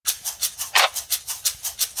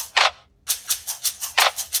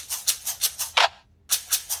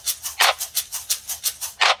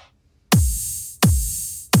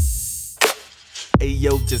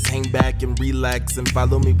yo, just hang back and relax and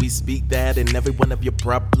follow me, we speak that. And every one of your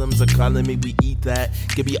problems are calling me, we eat that.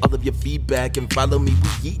 Give me all of your feedback and follow me,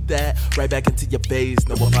 we eat that. Right back into your face,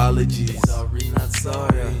 no apologies. Sorry, not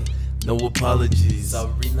sorry. No apologies.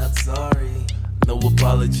 Sorry, not sorry. No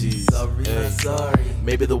apologies. Sorry, not sorry.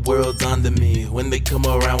 Maybe the world's onto me. When they come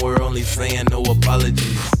around, we're only saying no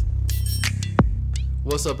apologies.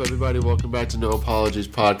 What's up, everybody? Welcome back to No Apologies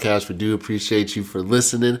Podcast. We do appreciate you for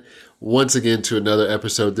listening once again to another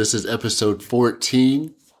episode. This is episode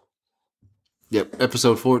 14. Yep,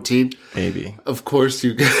 episode 14. Maybe. Of course,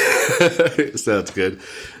 you got... Sounds good.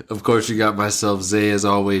 Of course, you got myself, Zay, as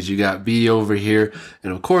always. You got B over here.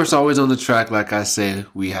 And of course, always on the track, like I said,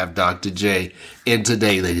 we have Dr. J. And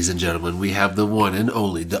today, ladies and gentlemen, we have the one and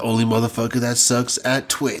only, the only motherfucker that sucks at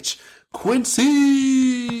Twitch,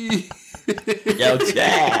 Quincy! Yo,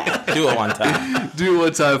 chat. Do it one time. Do it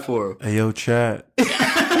one time for him. Hey, yo, chat.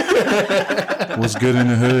 What's good in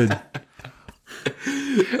the hood?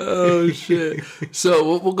 Oh, shit.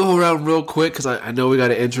 So we'll go around real quick because I know we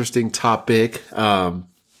got an interesting topic.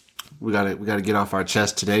 We gotta get off our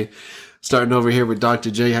chest today. Starting over here with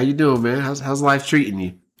Dr. J. How you doing, man? How's life treating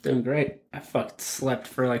you? Doing great. I fucked slept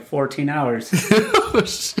for like 14 hours. Oh,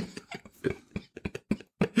 shit.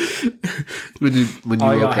 when you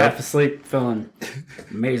All y'all woke half up? asleep, feeling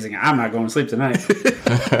amazing. I'm not going to sleep tonight.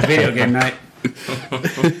 Video game night.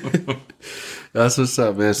 That's what's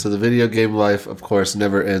up, man. So the video game life, of course,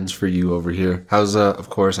 never ends for you over here. How's of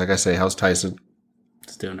course, like I say, how's Tyson?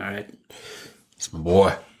 It's doing all right. It's my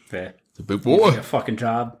boy. Yeah. It's a big Boy. boy. A fucking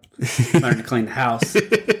job. Learn to clean the house.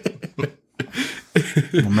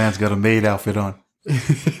 My man's got a maid outfit on.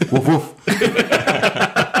 Woof woof.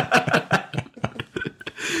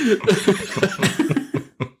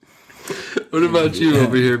 What about you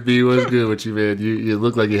over here, B? What's good with you, man? You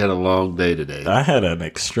look like you had a long day today. I had an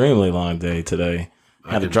extremely long day today.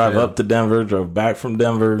 I had to drive up to Denver, drove back from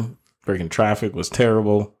Denver. Freaking traffic was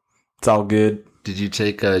terrible. It's all good. Did you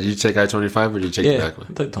take I-25 or did you take the back I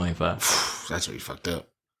one? took 25. That's where you fucked up.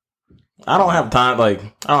 I don't have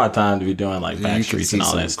time. To be doing like back You can streets see and all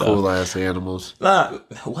some that stuff. cool ass animals.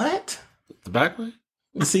 What? The back way?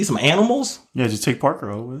 You see some animals? Yeah, just take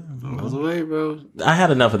Parker over. All the way, bro. I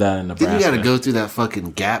had enough of that in Nebraska. Then you got to go through that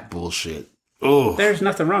fucking gap bullshit. Oh, There's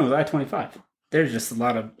nothing wrong with I-25. There's just a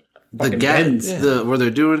lot of the fucking gap, bends. where they're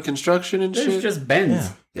doing construction and There's shit. just bends.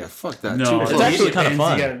 Yeah. Yeah, fuck that. No, too. It's actually kind of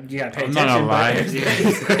Bends, fun. You gotta pay I'm attention. not gonna lie.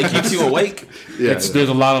 It keeps you awake. Yeah, There's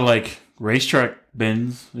a lot of like racetrack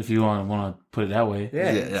bends, if you want to put it that way.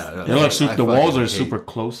 Yeah. yeah. They're like the walls are hate- super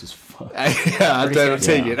close as fuck. Yeah, I try to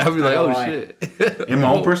take it. I'll be like, oh Why? shit. In my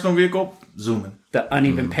own personal vehicle, zooming. The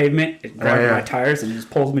uneven pavement, it grabs yeah. my tires and it just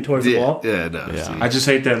pulls me towards the Yeah, wall. yeah, no. Yeah. see. I just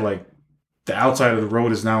hate that like the outside of the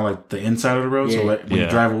road is now like the inside of the road. So Yeah. like when you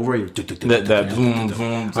drive over, you That boom,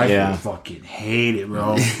 boom. I Yeah. fucking hate it,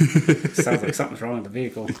 bro. Sounds like something's wrong with the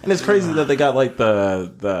vehicle. And it's crazy that they got like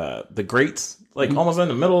the grates like almost in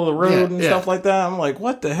the middle of the road and yeah. stuff like that. I'm like,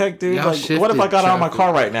 what the heck, dude? Y'all Like, what if I shifted got out of my traffic.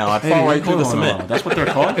 car right now? I'd fall right through the hold on, cement. That's what they're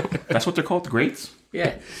called. That's what they're called, the grates.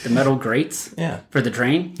 Yeah. The metal grates Yeah. for the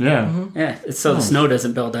drain. Yeah. Yeah. It's so the snow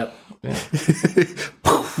doesn't build up. Yeah,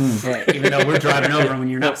 even though we're driving over when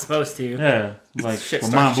you're not supposed to. Yeah, like Shit my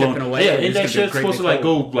starts mind blown. chipping away, Yeah, and ain't that it's gonna shit be a great supposed to big like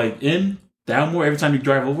go hole. like in, down more every time you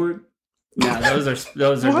drive over it? No, those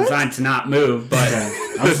are designed to not move, but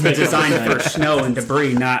I'm just making designed up for the snow and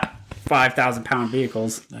debris, not 5,000-pound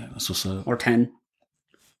vehicles Yeah, that's what's up. or 10.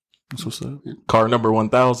 That's what's up. Car number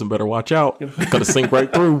 1000, better watch out. Gonna sink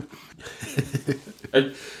right through.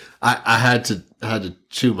 I had to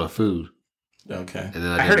chew my food, Okay. and then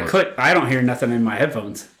I heard it click. I don't hear nothing in my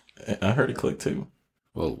headphones. I heard it click too.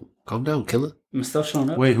 Well, calm down, killer. I'm still showing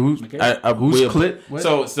up. Wait, who's Okay. who's clit? What?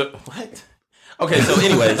 So what? Okay, so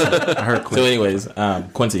anyways. I heard So clit. anyways,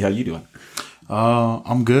 Quincy, how you doing?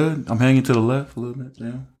 I'm good. I'm hanging to the left a little bit.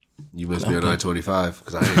 Yeah. You must be on I-25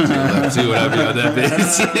 because I hate to left too when I be on that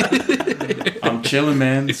bitch. I'm chilling,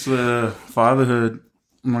 man. It's fatherhood.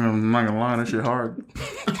 I'm not gonna lie, that shit hard.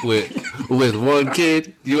 with one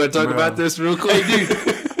kid. You want to talk about this real quick,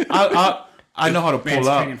 dude? I know how to Man's pull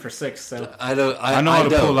out. training for 6, so I know. I know how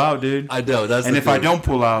to pull out, dude. I know. That's And the if I thing. don't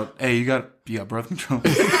pull out, hey, you got birth control.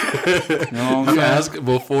 You know what I'm I'm saying? asking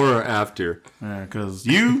before or after. Yeah, because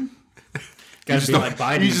you gotta be like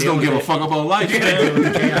Biden. you just don't give a fuck about life, You gotta deal with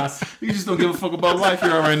man. the chaos. You just don't give a fuck about life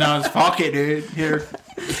here right now. It's fuck it, dude. Here,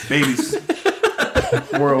 babies,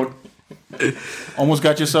 world. Almost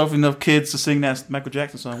got yourself enough kids to sing that Michael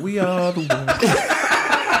Jackson song. We are the world.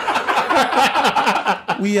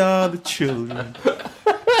 We are the children.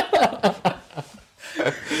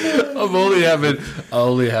 I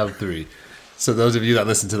only have 3. So those of you that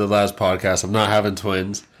listened to the last podcast, I'm not having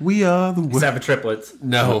twins. We are the He's having triplets.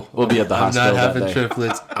 No, We'll be at the I'm hospital not that having day.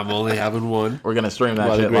 triplets. I'm only having one. We're gonna stream that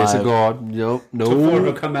By the shit grace live. of God. Nope. Before No.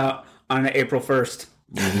 it'll come out on April 1st.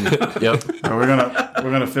 Yep. We're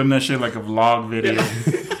gonna film that shit like a vlog video.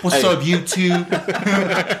 What's up, YouTube?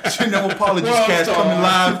 No Apologies Cast coming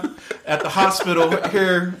live at the hospital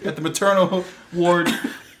here at the maternal ward.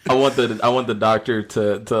 I want the doctor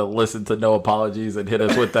to listen to No Apologies and hit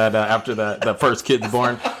us with that after the first kid's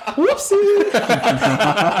born. Whoopsie.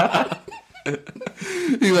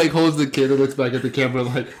 He like holds the kid and looks back at the camera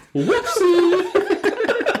like, whoopsie.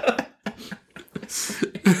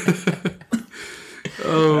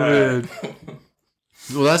 Oh man.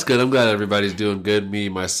 Well, that's good. I'm glad everybody's doing good. Me,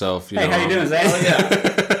 myself. Hey, how you doing, Zach?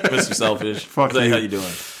 Mr. Selfish. Fuck Zay, you. how you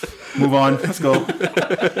doing? Move on. Let's go.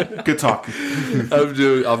 Good talk.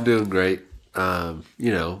 I'm doing great.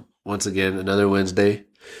 Once again, another Wednesday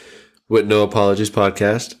with No Apologies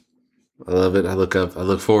podcast. I love it. I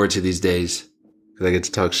look forward to these days because I get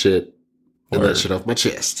to talk shit and let shit off my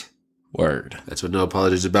chest. Word. That's what No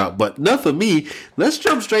Apologies is about. But enough of me. Let's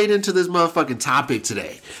jump straight into this motherfucking topic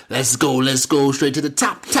today. Let's go straight to the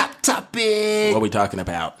topic. What are we talking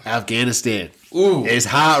about? Afghanistan. Ooh. It's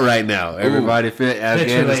hot right now. Everybody fit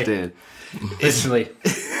Afghanistan. Literally.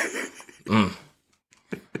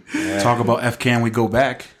 Talk about Afghan. We go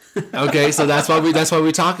back. Okay, so that's why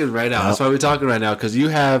we're talking right now. That's why we're talking right now because you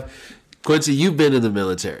have Quincy. You've been in the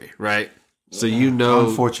military, right? So you know.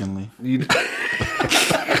 Unfortunately, You,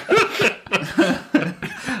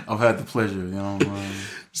 I've had the pleasure.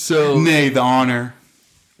 so Nay, the honor.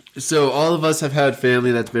 So all of us have had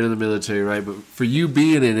family that's been in the military, right? But for you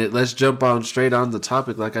being in it, let's jump on straight on the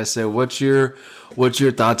topic. Like I said, what's your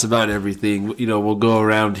thoughts about everything? We'll go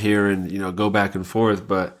around here and go back and forth.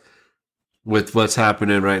 But with what's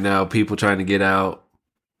happening right now, people trying to get out,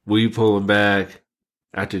 we pulling back.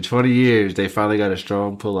 After 20 years, they finally got a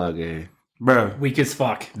strong pullout game. Bro, Weak as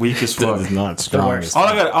fuck. weak as fuck. This is not strong. worst. All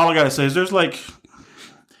I gotta say is there's like,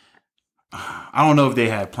 I don't know if they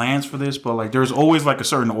had plans for this, but like there's always like a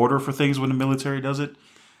certain order for things when the military does it.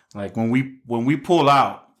 Like when we pull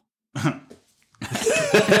out,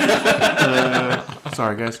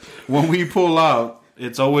 sorry guys, when we pull out,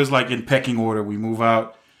 it's always like in pecking order. We move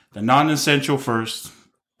out the non-essential first,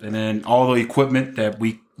 and then all the equipment that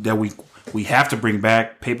we have to bring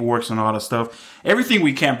back, paperwork and all that stuff. Everything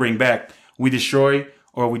we can't bring back, we destroy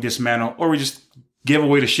or we dismantle or we just give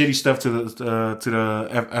away the shitty stuff to the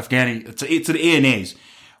Afghani to the ANAs.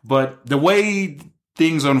 But the way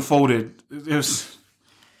things unfolded, the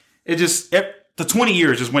 20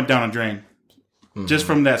 years just went down a drain. Mm-hmm. Just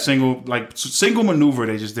from that single maneuver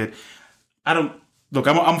they just did. I'm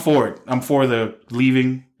for it. I'm for the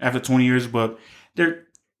leaving after 20 years, but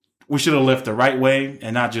we should have left the right way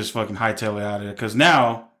and not just fucking hightail it out of there. Because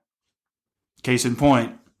now, case in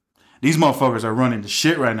point, these motherfuckers are running the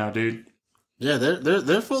shit right now, dude. Yeah,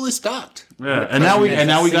 they're fully stocked. Yeah, and now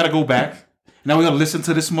we got to go back. Now we got to listen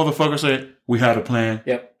to this motherfucker say we had a plan.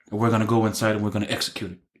 Yep. And we're gonna go inside and we're gonna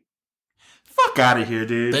execute it. Fuck out of here,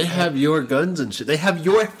 dude. They have your guns and shit. They have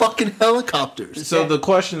your fucking helicopters. So the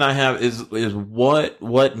question I have is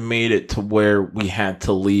what made it to where we had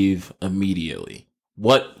to leave immediately?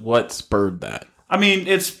 What spurred that? I mean,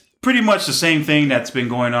 it's pretty much the same thing that's been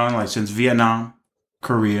going on like since Vietnam,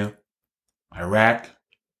 Korea, Iraq.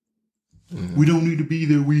 Mm-hmm. We don't need to be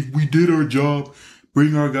there. We did our job.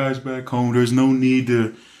 Bring our guys back home. There's no need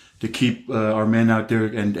to keep our men out there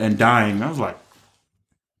and dying. I was like,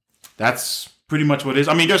 that's pretty much what it is.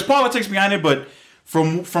 I mean, there's politics behind it, but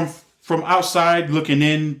from outside looking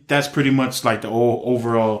in, that's pretty much like the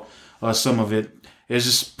overall sum of it. It's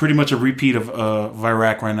just pretty much a repeat of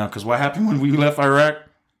Iraq right now. Because what happened when we left Iraq?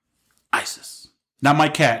 ISIS. Not my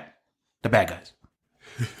cat. The bad guys.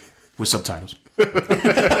 With subtitles.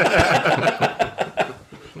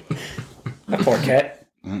 Poor cat.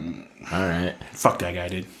 All right. Fuck that guy,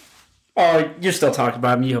 dude. Oh, you're still talking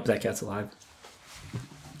about him. You hope that cat's alive.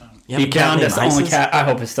 You have a Deep cat down, named that's the only ISIS? cat. I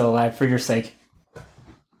hope it's still alive for your sake.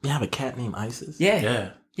 You have a cat named ISIS? Yeah. Yeah.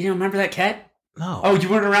 You don't remember that cat? No. Oh, you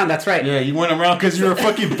weren't around. That's right. Yeah, you went around because you're a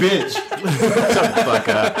fucking bitch. Shut the fuck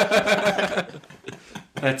up.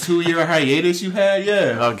 That 2-year hiatus you had,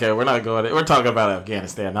 yeah. Okay, we're not going. We're talking about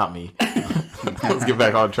Afghanistan, not me. Let's get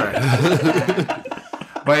back on track.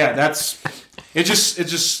 But yeah, it's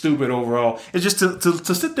just stupid overall. It's just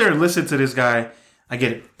to sit there and listen to this guy. I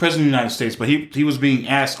get it, President of the United States, but he was being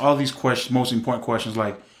asked all these questions, most important questions,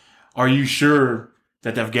 like, "Are you sure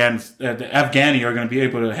that the Afghani are going to be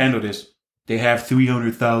able to handle this? They have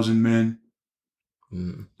 300,000 men.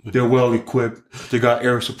 They're well equipped. They got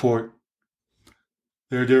air support."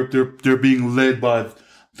 They're being led by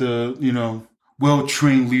the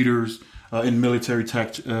well-trained leaders in military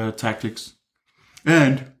tactics,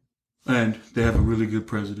 and they have a really good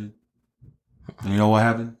president. And you know what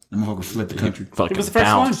happened? The motherfucker fled the country. Fucking He was the first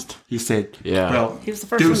bounced. He said, Yeah. bro, He was the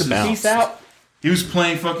first one deuces. to peace out. He was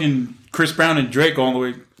playing fucking Chris Brown and Drake all the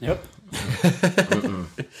way. Yep.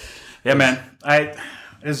 Yeah, man.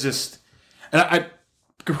 It's just, and I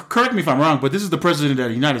correct me if I'm wrong, but this is the president that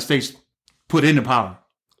the United States put into power.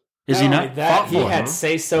 Is he Not only not? that, he for had him.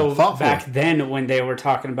 say so Fought for back him. then when they were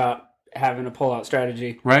talking about having a pullout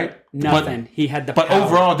strategy. Right? Nothing. He had the But power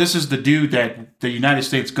overall, this is the dude that the United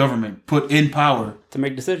States government put in power to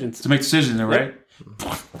make decisions. to make decisions, right?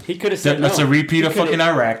 He could have said That's no. a repeat He of coulda- fucking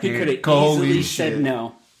Iraq. He dude. could have Holy easily shit. said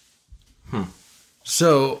no.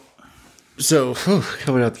 So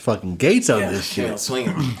coming out the fucking gates on this shit. Yeah,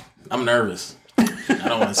 swinging. I'm nervous. I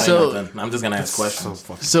don't want to say So- nothing. I'm just gonna ask questions.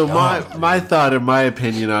 So my thought and my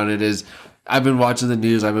opinion on it is, I've been watching the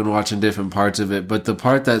news, I've been watching different parts of it, but the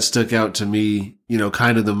part that stuck out to me,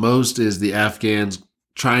 kind of the most is the Afghans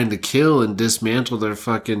trying to kill and dismantle their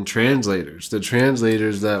fucking translators. The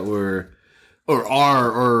translators that were, or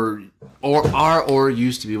are, or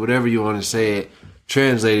used to be, whatever you want to say it,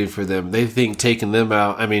 translating for them. They think taking them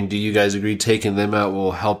out, I mean, do you guys agree taking them out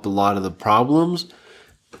will help a lot of the problems?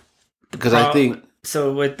 Because I think...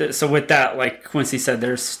 So with that, like Quincy said,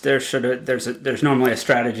 there's normally a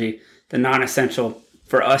strategy. The non-essential,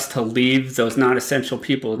 for us to leave those non-essential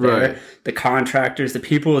people there, Right. the contractors, the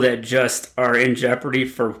people that just are in jeopardy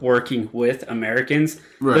for working with Americans,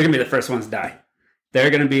 Right. they're gonna be the first ones to die. They're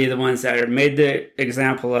gonna be the ones that are made the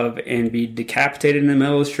example of and be decapitated in the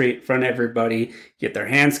middle of the street in front of everybody, get their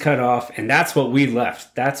hands cut off, and that's what we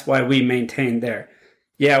left. That's why we maintained there.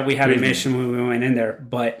 Yeah, we had a mission when we went in there,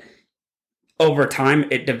 but over time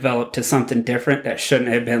it developed to something different that shouldn't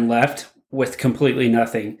have been left with completely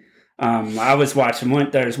nothing. I was watching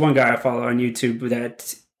there's one guy I follow on YouTube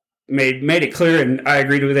that made it clear, and I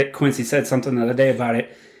agreed with it. Quincy said something the other day about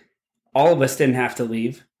it. All of us didn't have to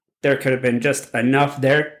leave. There could have been just enough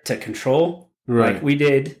there to control, Right. like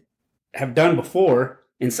we have done before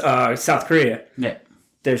in South Korea. Yeah.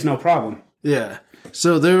 There's no problem. Yeah.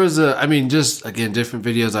 So there was just again, different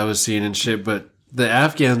videos I was seeing and shit, but the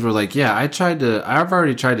Afghans were like, yeah, I've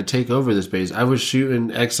already tried to take over this base. I was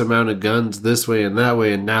shooting X amount of guns this way and that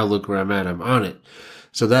way, and now look where I'm at. I'm on it.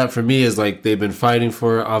 So that for me is like, they've been fighting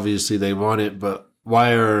for it. Obviously they want it, but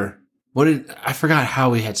I forgot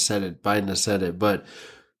how he had said it. Biden has said it, but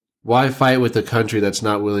why fight with a country that's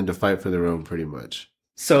not willing to fight for their own, pretty much?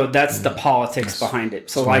 So that's the politics behind it.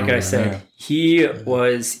 So like I said, he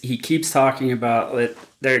keeps talking about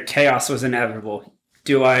their chaos was inevitable.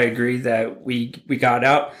 Do I agree that we got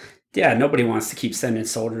out? Yeah, nobody wants to keep sending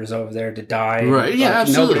soldiers over there to die. Right. Yeah, Like,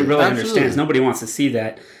 absolutely. Nobody really Absolutely. understands. Nobody wants to see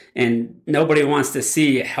that. And nobody wants to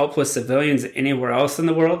see helpless civilians anywhere else in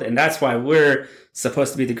the world. And that's why we're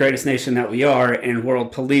supposed to be the greatest nation that we are and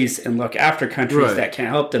world police and look after countries Right. that can't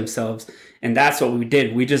help themselves. And that's what we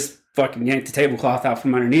did. We just fucking yanked the tablecloth out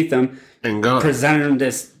from underneath them, And gone. presented them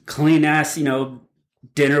this clean ass,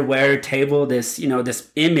 dinnerware table, this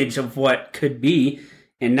image of what could be.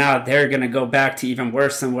 And now they're going to go back to even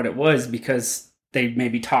worse than what it was because they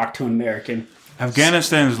maybe talked to an American.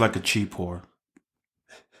 Afghanistan is like a cheap whore.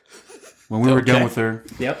 When we were done with her,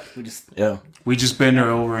 Yep. we just bent her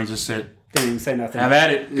over and just said, Didn't even say nothing. have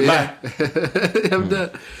at it. Goodbye. I'm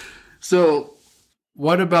done. So,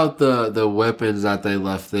 what about the weapons that they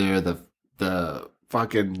left there? The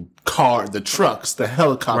fucking car, the trucks, the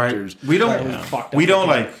helicopters. Right? We don't Fucked up we don't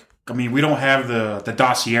again. we don't have the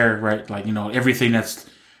dossier, right? Like, everything that's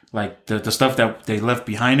like the stuff that they left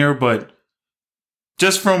behind her, but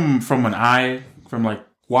just from an eye, from like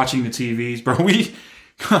watching the TVs, bro,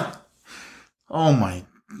 oh my,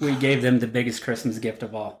 We gave them the biggest Christmas gift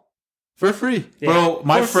of all. For free. bro,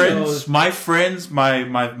 my Of course friends, those- my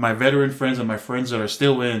veteran friends and my friends that are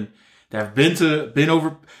still in, that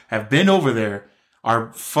have been over there,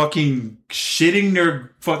 are fucking shitting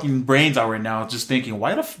their fucking brains out right now, just thinking,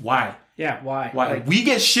 why? Yeah, why? Why? Like, We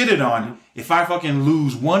get shitted on if I fucking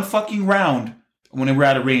lose one fucking round when we're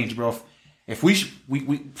out of range, bro. If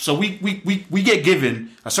we get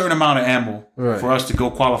given a certain amount of ammo Right. for us to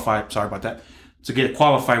go qualify. Sorry about that. To get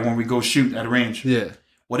qualified when we go shoot at a range. Yeah.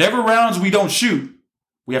 Whatever rounds we don't shoot,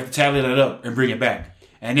 we have to tally that up and bring it back.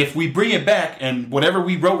 And if we bring it back and whatever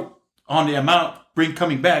we wrote on the amount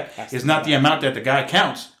coming back is not the amount that the guy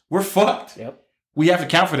counts, we're fucked. Yep. We have to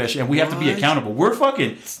count for that shit and we have to be accountable. We're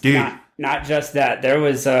fucking dude. Not just that. There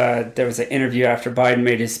was an interview after Biden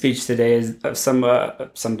made his speech today of some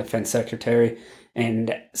defense secretary,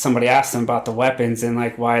 And somebody asked him about the weapons and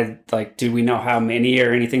like why, like, do we know how many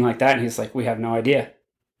or anything like that? And he's like, we have no idea.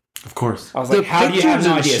 Of course. I was like, how do you have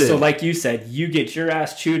no idea? shit. So like you said, you get your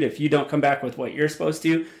ass chewed if you don't come back with what you're supposed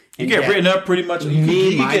to. You get written up pretty much.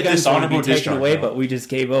 Me, you my get guns won't be dishonorable taken discharge away, bro. but we just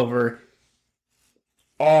gave over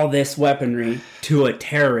all this weaponry to a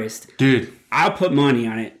terrorist. Dude, I'll put money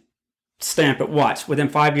on it. Stamp it. Watch. Within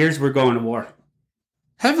 5 years, we're going to war.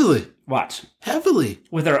 Heavily. Watch.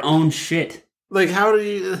 With our own shit. Like, how do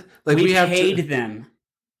you... Like, we have paid to... them.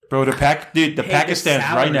 bro, the Paid the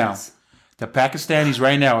Pakistanis right now. salaries. The Pakistanis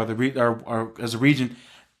right now are as a region.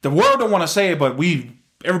 The world don't want to say it, but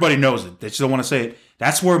everybody knows it. They just don't want to say it.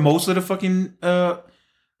 That's where most of the fucking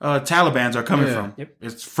Talibans are coming from. Yep.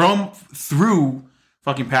 It's through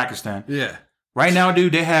fucking Pakistan. Yeah. Right now,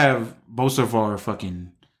 dude, they have most of our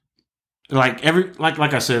fucking like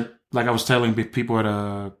I said, like I was telling people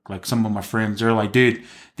at like some of my friends, they're like, dude,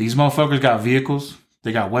 these motherfuckers got vehicles,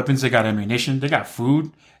 they got weapons, they got ammunition, they got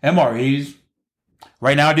food, MREs.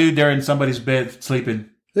 Right now, dude, they're in somebody's bed sleeping.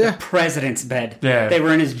 Yeah. President's bed. Yeah. They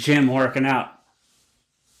were in his gym working out.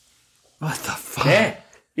 What the fuck? Yeah.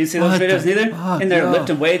 You see those What videos the neither? fuck? And they're No.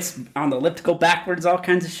 lifting weights on the elliptical backwards, all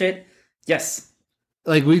kinds of shit. Yes.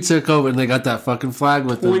 Like, we took over and they got that fucking flag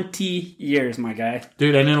with them. 20 years, my guy.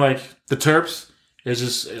 Dude, and then like the Terps, it's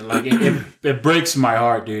just like it breaks my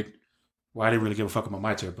heart, dude. Well, I didn't really give a fuck about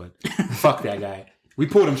my Terp, but fuck that guy. We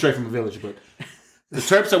pulled him straight from the village, but the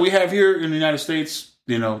Terps that we have here in the United States,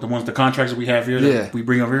 you know, the contracts that we have here, that we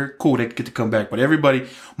bring over here, cool, they get to come back. But everybody,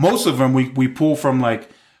 most of them, we pull from like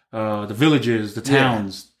the villages, the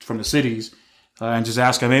towns, from the cities, and just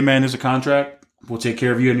ask them, hey man, there's a contract. We'll take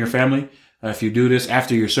care of you and your family if you do this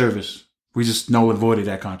after your service. We just null and voided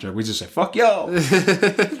that contract. We just said, fuck yo.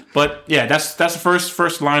 But yeah, that's the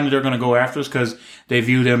first line that they're going to go after us because they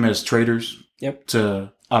view them as traitors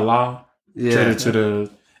to Allah, traitor to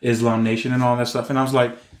the Islam nation and all that stuff. And I was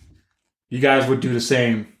like, you guys would do the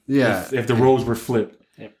same if the roles were flipped.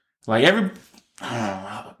 Yep. Like I don't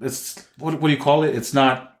know, it's, what do you call it? It's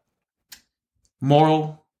not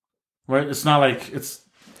moral, right? It's not like it's...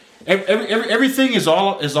 Everything is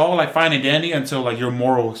all like fine and dandy until like your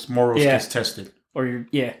morals gets tested, or your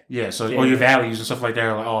or your values and stuff like that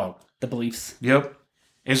are like the beliefs. Yep,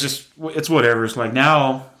 it's whatever. It's like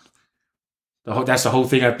now that's the whole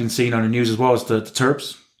thing I've been seeing on the news as well as the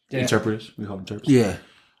Terps, interpreters, we call them Terps. Yeah.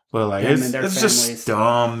 But like Them and it's their just families.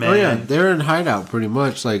 dumb, man. Oh, yeah. They're in hideout pretty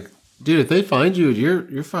much. Like, dude, if they find you,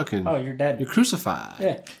 you're fucking... Oh, you're dead. You're crucified.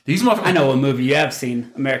 Yeah. These motherfuckers. I know a movie you have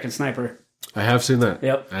seen, American Sniper. I have seen that.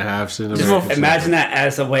 Yep. I have seen Just American imagine Sniper. that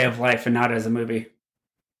as a way of life and not as a movie.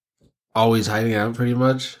 Always hiding out pretty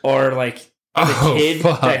much. Or like the kid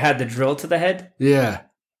that had the drill to the head. Yeah.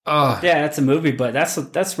 Oh. Yeah, that's a movie, but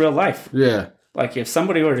that's real life. Yeah. Like if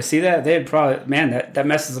somebody were to see that, they'd probably, man, that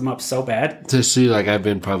messes them up so bad. To see, like, I've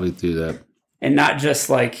been probably through that. And not just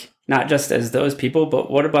as those people,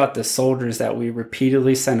 but what about the soldiers that we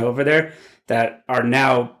repeatedly send over there that are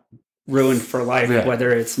now ruined for life,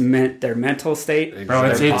 whether it's their mental state,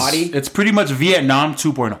 Bro, their body. It's pretty much Vietnam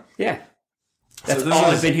 2.0. Yeah. That's all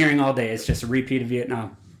I've been hearing all day. It's just a repeat of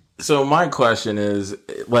Vietnam. So my question is,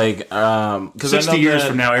 like, 60 years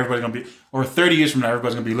from now, everybody's going to be, or 30 years from now,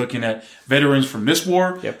 everybody's going to be looking at veterans from this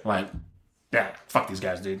war. Yep. Like, yeah, fuck these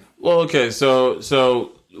guys, dude. Well, okay,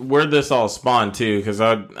 so where this all spawned too, because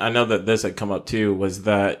I know that this had come up too, was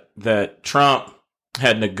that Trump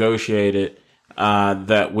had negotiated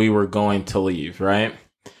that we were going to leave, right?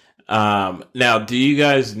 Now, do you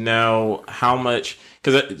guys know how much?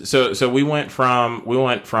 Because so we went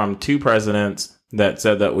from two presidents that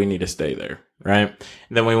said that we need to stay there, right?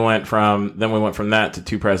 And then we went from that to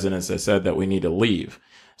two presidents that said that we need to leave.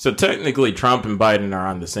 So technically, Trump and Biden are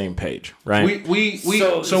on the same page, right?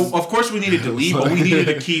 So of course we needed to leave, but we needed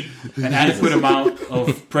to keep an adequate amount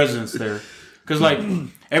of presidents there. Because like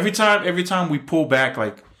every time we pull back,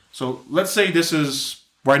 like, so let's say this is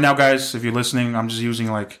right now, guys. If you're listening, I'm just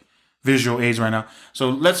using like visual aids right now. So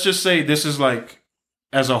let's just say this is like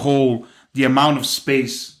as a whole the amount of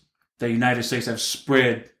space the United States have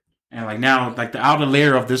spread, and like now, like the outer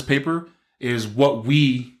layer of this paper is what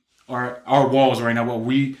we are, our walls right now. What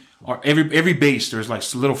we are, every base, there's like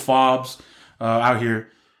little fobs out here.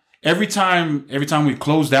 Every time we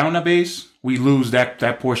close down a base, we lose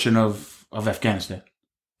that portion of Afghanistan.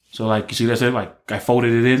 So like you see that's it. Like I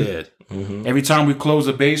folded it in. Dead. Mm-hmm. Every time we close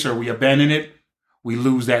a base or we abandon it, we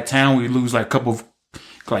lose that town. We lose like a couple of,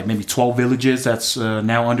 like maybe 12 villages that's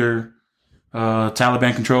now under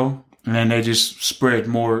Taliban control. And then they just spread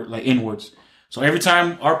more like inwards. So every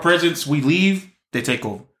time our presidents, we leave, they take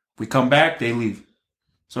over. We come back, they leave.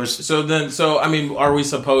 So I mean, are we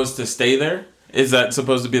supposed to stay there Is that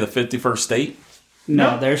supposed to be the 51st state?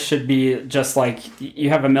 No, there should be, just like you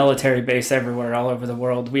have a military base everywhere, all over the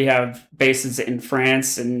world. We have bases in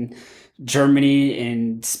France and Germany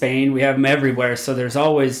and Spain. We have them everywhere. So there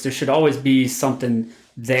should always be something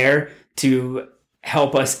there to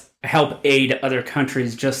help aid other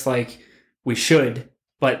countries, just like we should.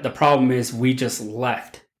 But the problem is we just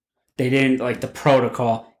left. They didn't like the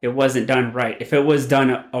protocol. It wasn't done right. If it was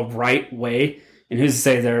done a right way, and who's to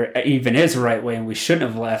say there even is a right way, and we shouldn't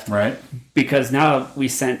have left. Right. Because now we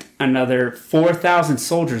sent another 4,000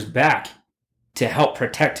 soldiers back to help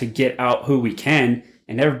protect, to get out who we can,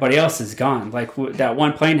 and everybody else is gone. Like that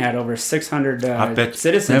one plane had over 600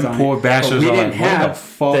 citizens on poor it. bastards But we are didn't like, what the have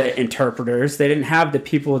fuck? the interpreters. They didn't have the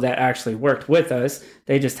people that actually worked with us.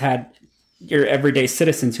 They just had your everyday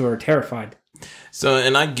citizens who are terrified. So,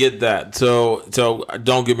 and I get that. So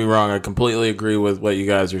don't get me wrong. I completely agree with what you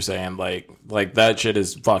guys are saying. Like that shit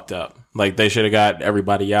is fucked up. Like they should have got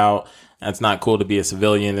everybody out. That's not cool to be a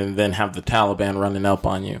civilian and then have the Taliban running up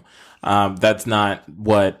on you. That's not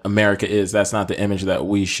what America is. That's not the image that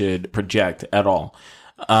we should project at all.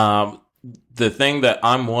 The thing that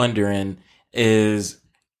I'm wondering is,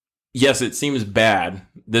 yes, it seems bad.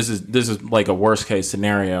 This is like a worst case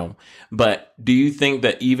scenario. But do you think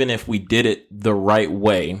that even if we did it the right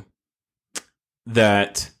way,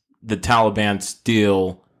 that the Taliban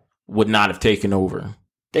still would not have taken over?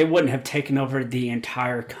 They wouldn't have taken over the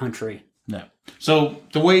entire country. No. So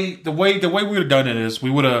the way we would have done it is we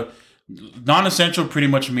would have non-essential pretty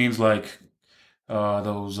much means like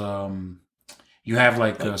those you have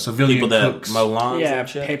like civilian People that cooks. mow lawns Yeah, and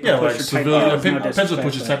shit? paper Yeah, like pusher civilian type jobs, no pencil disrespect,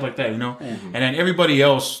 pushers but- type like that, you know. Yeah. And then everybody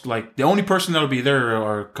else, like the only person that'll be there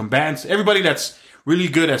are combatants. Everybody that's really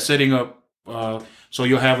good at setting up. So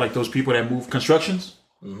you'll have like those people that move constructions,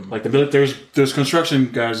 like the military. There's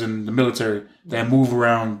construction guys in the military that move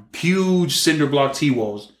around huge cinder block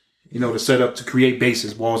T-walls, you know, to set up to create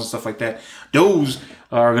bases, walls, and stuff like that. Those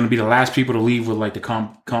are going to be the last people to leave with like the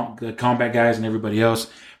combat guys and everybody else.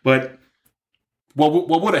 But what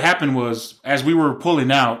would have happened was, as we were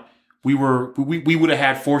pulling out, we would have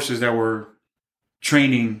had forces that were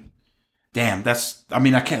training. Damn,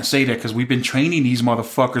 I can't say that because we've been training these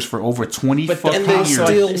motherfuckers for over 20 But the fucking And they years.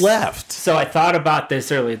 still left. So I thought about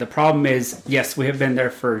this earlier. The problem is, yes, we have been there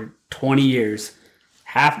for 20 years.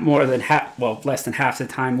 Less than half the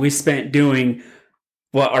time we spent doing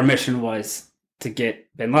what our mission was to get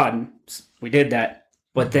Bin Laden. We did that.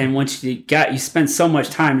 But then once you spend so much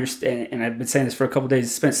time, and I've been saying this for a couple of days, you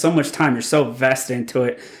spend so much time, you're so vested into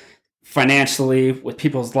it financially, with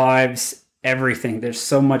people's lives, everything. There's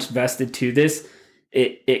so much vested to this.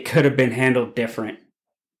 It could have been handled different.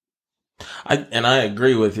 I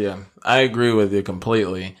agree with you. I agree with you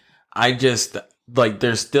completely. I just, like,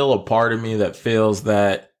 there's still a part of me that feels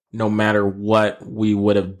that no matter what we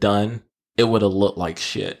would have done, it would have looked like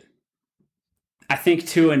shit. I think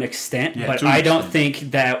to an extent, Yeah, but to an I don't extent.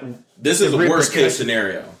 think that This the is a worst case repercussion-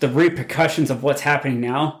 scenario. the repercussions of what's happening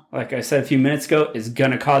now, like I said a few minutes ago, is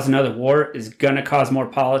going to cause another war, is going to cause more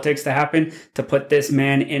politics to happen to put this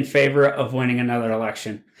man in favor of winning another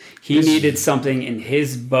election. He needed something in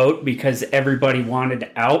his vote because everybody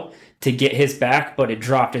wanted out to get his back, but it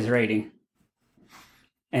dropped his rating.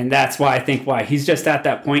 And that's why I think he's just at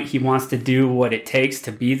that point. He wants to do what it takes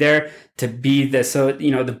to be there, to be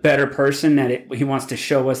the better person that he wants to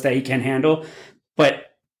show us that he can handle.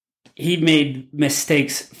 But he made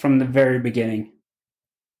mistakes from the very beginning.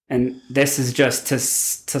 And this is just to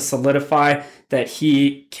solidify that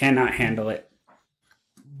he cannot handle it.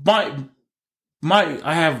 I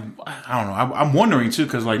don't know. I'm wondering too,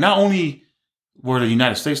 because like not only were the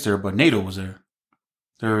United States there, but NATO was there.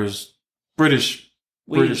 There's British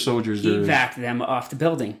soldiers there. Evac them off the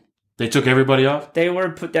building. They took everybody off. They were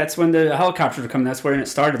that's when the helicopters were coming. That's when it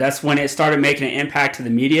started. That's when it started making an impact to the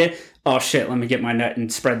media. Oh shit! Let me get my nut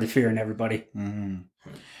and spread the fear in everybody.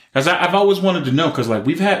 Because I've always wanted to know, because like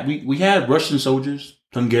we had Russian soldiers,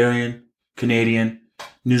 Hungarian, Canadian,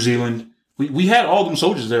 New Zealand. We had all them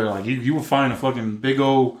soldiers there. Like you would find a fucking big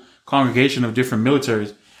old congregation of different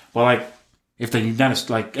militaries. But like if the United,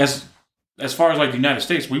 like as far as like the United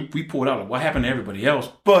States, we pulled out. Like, what happened to everybody else?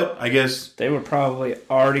 But I guess They were probably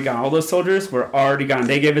already gone. All those soldiers were already gone.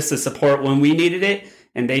 They gave us the support when we needed it,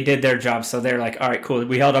 and they did their job. So they're like, all right, cool.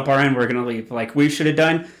 We held up our end. We're going to leave. Like we should have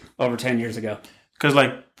done over 10 years ago. because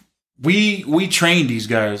like we trained these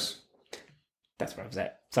guys. That's where I was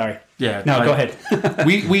at. Sorry. Yeah. No, like, go ahead.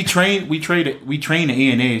 we train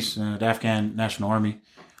the ANAs, the Afghan National Army.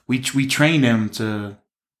 We train them to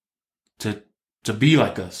be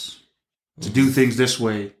like us, to do things this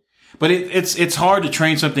way. But it's hard to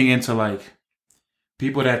train something into like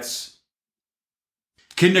people that's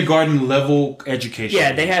kindergarten level education.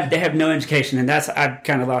 Yeah, they have no education, and that's I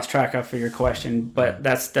kind of lost track of for your question, but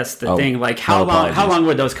that's the thing. Like how long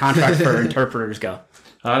would those contracts for interpreters go?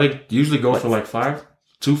 They usually go for like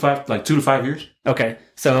 2 to 5 years. Okay,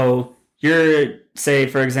 so you're say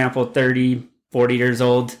for example 30, 40 years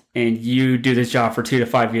old, and you do this job for 2 to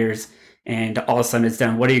 5 years, and all of a sudden it's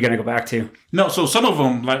done. What are you going to go back to? No, so some of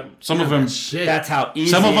them That's how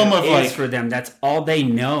easy some of them it have is for them. That's all they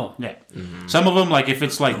know. Yeah. Some of them, like, if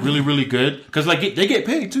it's, like, really, really good, because, like, they get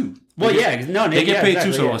paid, too. Well, yeah. No, they get paid,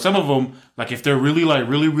 exactly, too. So, yeah. some of them, like, if they're really, like,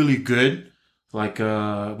 really, really good, like,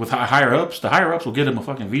 with higher-ups, the higher-ups will get them a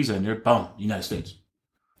fucking visa, and they're boom, United States.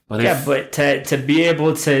 But but to be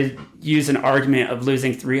able to use an argument of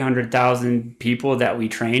losing 300,000 people that we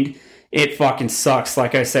trained, it fucking sucks.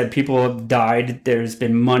 Like I said, people have died. There's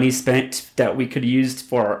been money spent that we could use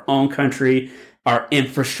for our own country. Our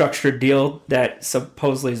infrastructure deal that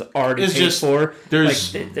supposedly is already paid for.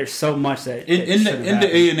 There's so much that in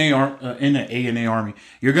the A&A Army,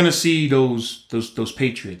 you're gonna see those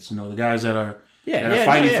patriots. You know, the guys that are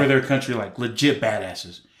fighting for their country, like legit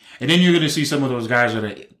badasses. And then you're gonna see some of those guys that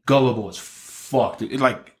are gullible as fuck, dude.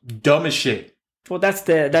 Like dumb as shit. Well, that's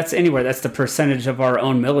anywhere. That's the percentage of our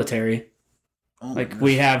own military. Like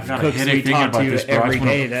we have cooks we talk to every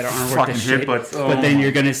day that aren't worth the shit. But then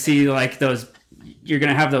you're gonna see like those. You're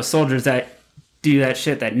gonna have those soldiers that do that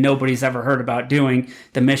shit that nobody's ever heard about doing.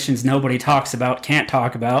 The missions nobody talks about, can't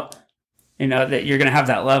talk about. You know that you're gonna have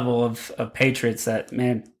that level of patriots. That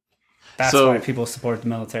man. That's why people support the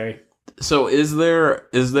military. So is there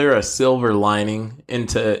a silver lining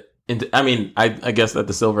into I mean, I guess that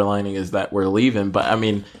the silver lining is that we're leaving, but I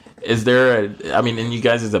mean, is there in you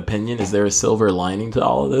guys' opinion, is there a silver lining to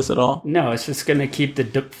all of this at all? No, it's just going to keep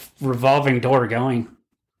the revolving door going.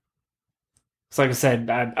 It's like I said,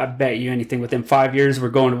 I bet you anything within 5 years we're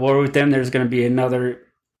going to war with them, there's going to be another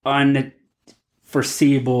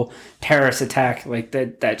unforeseeable terrorist attack like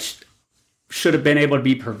that should have been able to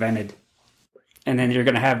be prevented. And then you're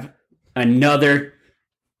going to have another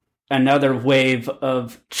wave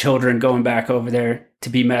of children going back over there to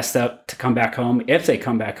be messed up to come back home. If they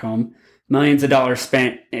come back home, millions of dollars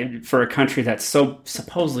spent for a country that's so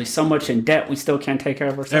supposedly so much in debt, we still can't take care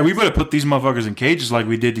of ourselves. Hey, we better put these motherfuckers in cages like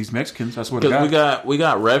we did these Mexicans. That's what we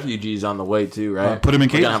got refugees on the way too, right? Put them in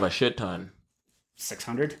cages. We're gonna have a shit ton.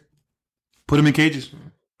 600. Put them in cages,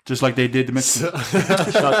 just like they did the Mexicans. Shut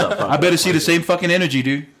the fuck I better see the same fucking energy,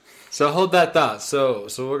 dude. So hold that thought. So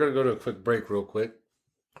we're gonna go to a quick break, real quick.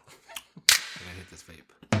 I gotta hit this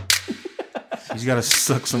vape. He's gotta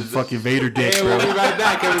suck some fucking Vader dick, Hey, bro. we'll be right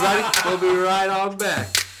back, everybody. We'll be right on back.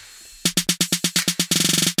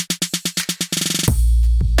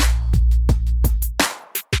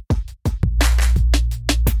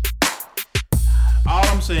 All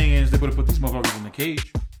I'm saying is they better put these motherfuckers in the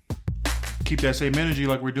cage. Keep that same energy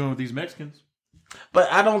like we're doing with these Mexicans.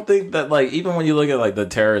 But I don't think that, like, even when you look at like the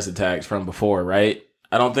terrorist attacks from before, right?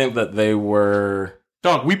 I don't think that they were.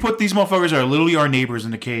 Dog, we put these motherfuckers that are literally our neighbors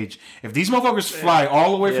in the cage. If these motherfuckers fly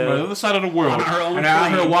all the way from the other side of the world and they're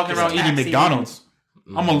out here walking around eating McDonald's,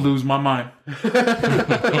 I'm gonna lose my mind.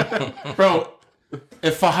 Bro,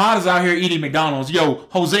 if Fahad is out here eating McDonald's, yo,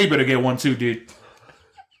 Jose better get one too, dude.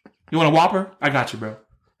 You want a Whopper? I got you, bro.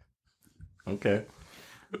 Okay.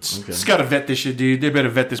 Just gotta vet this shit, dude. They better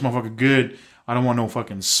vet this motherfucker good. I don't want no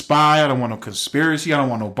fucking spy. I don't want no conspiracy. I don't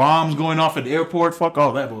want no bombs going off at the airport. Fuck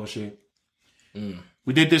all that bullshit.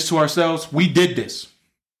 We did this to ourselves. We did this.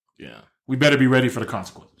 Yeah. We better be ready for the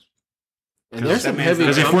consequences. And there's some heavy.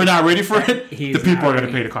 Because if we're not ready for it, the people are going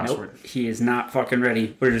to pay the cost Nope, for it. he is not fucking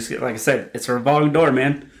ready. We're just, like I said, it's a revolving door,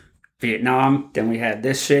 man. Vietnam, then we had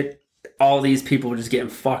this shit. All these people were just getting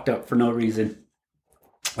fucked up for no reason.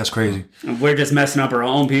 That's crazy. And we're just messing up our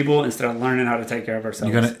own people instead of learning how to take care of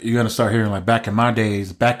ourselves. You're gonna start hearing like back in my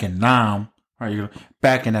days, back in Nam, right?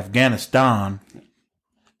 Back in Afghanistan.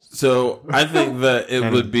 So I think that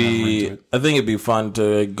it would be. I think it'd be fun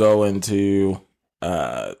to go into,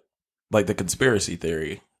 like the conspiracy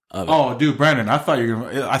theory of it. Oh, dude, Brandon, I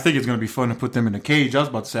think it's gonna be fun to put them in a cage. I was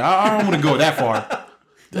about to say I don't want to go that far.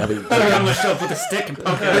 I mean, I'm gonna show up with a stick and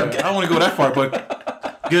poke I don't want to go that far,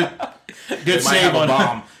 but good save on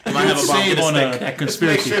bomb. It might have a bomb. save on a Make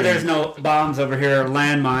conspiracy. sure there's no bombs over here or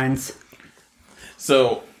landmines.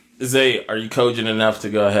 So, Zay, are you cogent enough to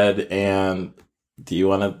go ahead and do you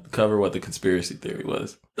want to cover what the conspiracy theory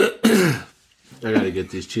was? I gotta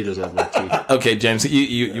get these Cheetos out of my teeth. Okay, James,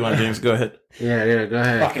 you want James? Go ahead. Yeah, go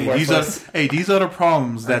ahead. Fucking These worthless. are the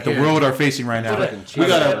problems that the world are facing right now. We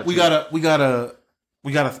got a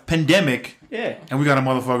pandemic, Yeah. and we got a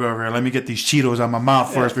motherfucker over here. Let me get these Cheetos out my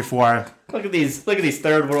mouth first before I Look at these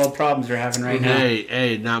third world problems you're having right now.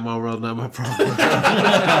 Hey, not my world, not my problem.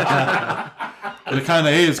 But it kind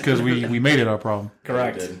of is because we made it our problem.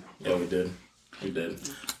 Correct. Yeah, we did. We did.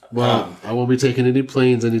 Well, I won't be taking any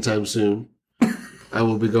planes anytime soon. I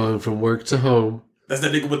will be going from work to home. That's the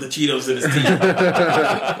nigga with the Cheetos in his teeth.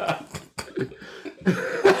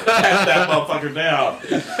 Pat that motherfucker down.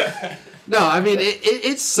 No, I mean,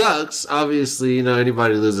 it sucks. Obviously,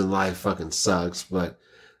 anybody losing life fucking sucks. But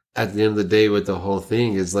at the end of the day, with the whole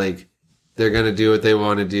thing, is like, they're going to do what they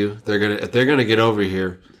want to do. If they're going to get over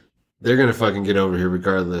here, they're going to fucking get over here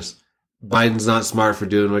regardless. Biden's not smart for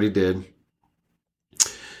doing what he did.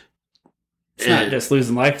 It's not just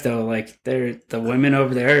losing life though. Like the women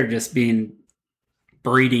over there are just being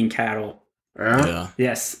breeding cattle. Yeah.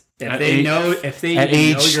 Yes. If At they age- know At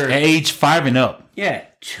age 5 and up. yeah,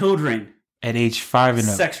 children At age 5 and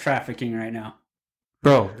up. sex trafficking right now.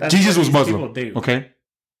 Bro, That's Jesus what was these Muslim. people do. Okay?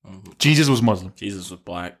 Jesus was Muslim. Jesus was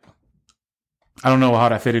black. I don't know how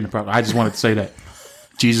that fit in the problem. I just wanted to say that.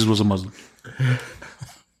 Jesus was a Muslim.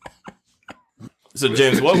 So,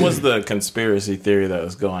 James, what was the conspiracy theory that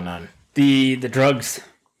was going on? The drugs.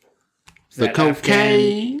 Is The that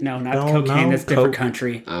cocaine? Afghan? No, not No, cocaine. no, That's a different coke.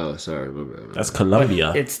 country. Oh, sorry. My bad. That's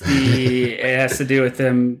Colombia. It has to do with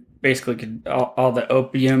them basically all the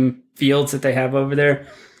opium fields that they have over there.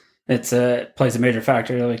 Plays a major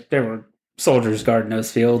factor. Like there were soldiers guarding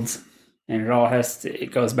those fields, and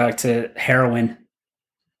it goes back to heroin.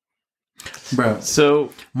 Bro,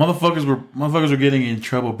 So, motherfuckers were getting in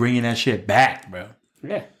trouble bringing that shit back, bro.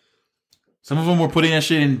 Yeah, Some of them were putting that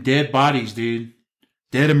shit in dead bodies, dude.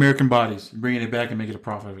 Dead American bodies, bringing it back and making a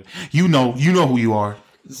profit of it. You know who you are.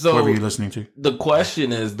 Whoever you're listening to. the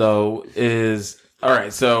question is, all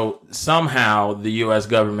right, so somehow the U.S.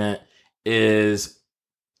 government is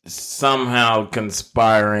somehow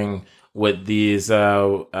conspiring with these,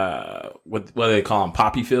 what do they call them,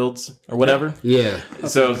 poppy fields or whatever? Yeah.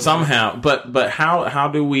 So somehow, but how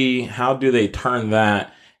do they turn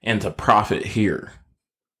that into profit here?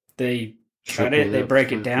 they Triple they it.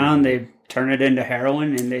 break it down, they turn it into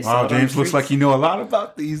heroin, and they sell Wow, it on James the looks streets. like you know a lot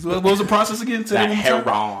about these. What was the process again? Say it That one more time.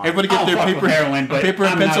 heroin. Everybody get I their don't fuck paper, with heroin, but paper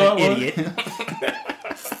and I'm pencil not out. an What? idiot.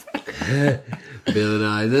 Bill and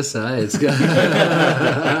I, the science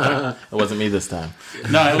guy. It wasn't me this time.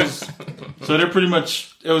 No, it was. So they're pretty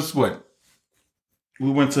much. It was what we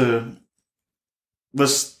went to.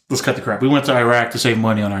 Let's cut the crap. We went to Iraq to save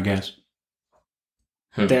money on our gas.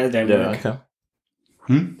 That didn't work. Okay.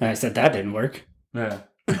 I said that didn't work. Yeah.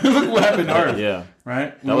 Look what happened to ours. Yeah.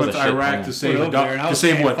 Right? We That was went a to shit Iraq plan. to save We're over there and I was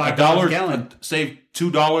paying what, $5 $1 a gallon. save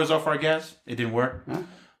 $2 off our gas. It didn't work. Huh?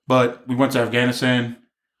 But we went to Afghanistan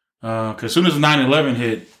because as soon as 9/11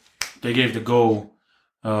 hit, they gave the go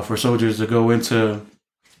for soldiers to go into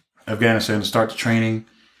Afghanistan to start the training.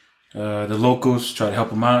 The locals try to help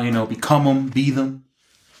them out, become them, be them.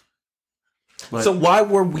 But, So why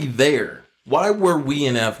were we there? Why were we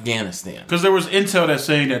in Afghanistan? because there was intel that's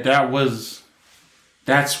saying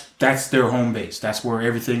that's their home base. That's where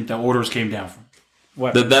everything, the orders came down from.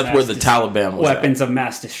 That's where the Taliban was. Weapons of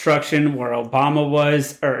mass destruction, where Obama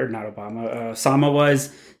was, or not Obama, Osama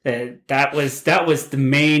was. That was the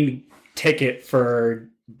main ticket for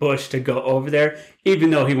Bush to go over there, even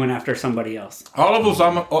though he went after somebody else. All of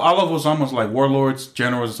Osama's like warlords,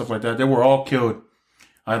 generals, and stuff like that. They were all killed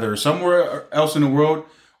either somewhere else in the world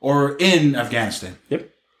or in Afghanistan. Yep.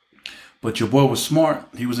 But your boy was smart.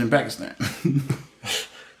 He was in Pakistan.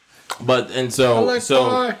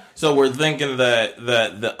 So we're thinking that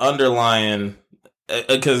the underlying,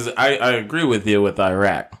 because I agree with you with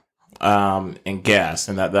Iraq and gas,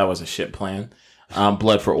 and that was a shit plan.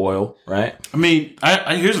 Blood for oil, right? I mean,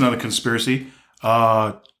 here's another conspiracy.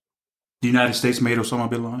 The United States made Osama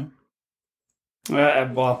bin Laden.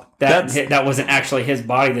 That wasn't actually his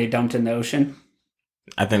body they dumped in the ocean.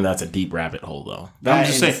 I think that's a deep rabbit hole, though. I'm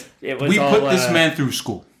just saying. We put this man through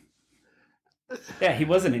school. Yeah, he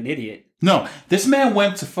wasn't an idiot. No, this man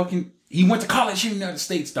went to college in the United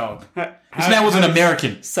States, dog. This man was an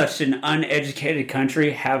American. Such an uneducated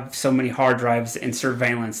country have so many hard drives and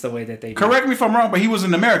surveillance the way that they do. Correct me if I'm wrong, but he was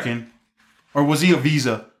an American. Or was he a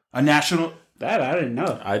visa? A national? That I didn't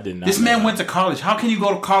know. I did not. This know man that. went to college. How can you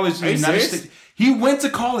go to college in the you United serious? States? He went to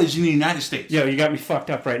college in the United States. Yo, you got me fucked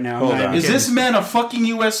up right now. Hold I'm not on. Is kidding. this man a fucking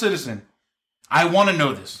U.S. citizen? I want to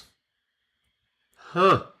know this.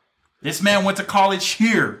 Huh. This man went to college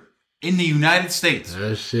here in the United States.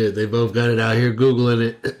 Oh, shit. They both got it out here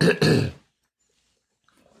Googling it.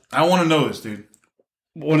 I want to know this, dude.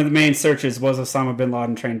 One of the main searches was Osama bin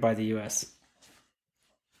Laden trained by the U.S.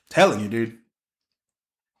 Telling you, dude.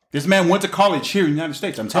 This man went to college here in the United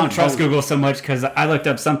States. I'm I telling don't you. trust Google so much because I looked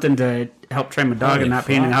up something to help train my dog and not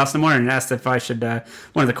peeing in the house no more, and asked if I should. One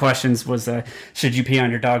of the questions was, should you pee on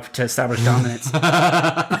your dog to establish dominance? No,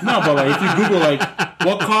 but like if you Google like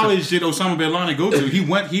what college did Osama bin Laden go to, he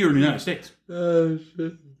went here in the United States. Oh,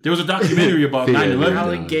 shit. There was a documentary about Yeah, 9/11.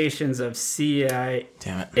 Allegations of CIA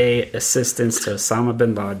Damn it. assistance to Osama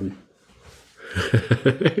bin Laden.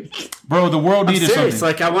 Bro, the world I'm needed serious. something.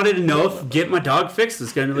 Like I wanted to know if get my dog fixed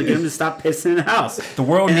was going to get him to stop pissing in the house. The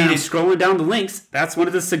world and then I'm needed. scrolling down the links. That's one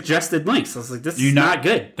of the suggested links. I was like, this is You not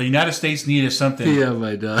good. The United States needed something. Yeah,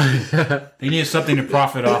 my dog. They needed something to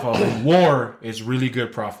profit off of. War is really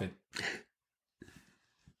good profit.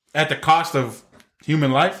 At the cost of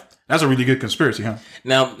human life, that's a really good conspiracy, huh?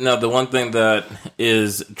 Now, the one thing that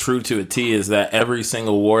is true to a T is that every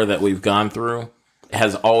single war that we've gone through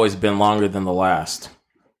has always been longer than the last.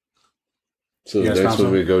 So You the guys next found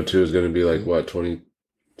one we some? go to is going to be like, what, 20,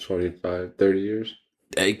 25, 30 years?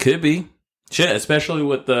 It could be. Shit, especially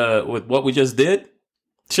with what we just did.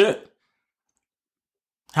 Shit.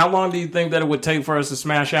 How long do you think that it would take for us to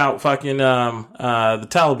smash out fucking the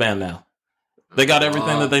Taliban now? They got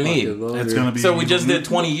everything that they need. It's gonna be. So we just did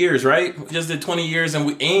 20 years, right? We just did 20 years, and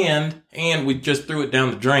we just threw it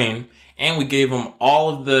down the drain, and we gave them all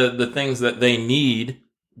of the things that they need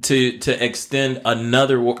to extend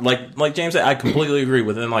another war. Like James said, I completely agree.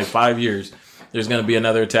 Within like 5 years, there's going to be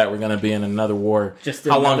another attack. We're going to be in another war. Just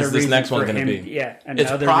How long another is this reason next one for going to him- be? Yeah, It's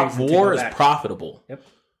another reason to war go is back. profitable. Yep.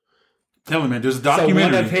 Tell me, man. There's a So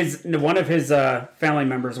documentary. one of his family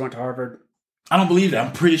members went to Harvard. I don't believe that.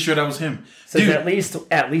 I'm pretty sure that was him. So Dude, at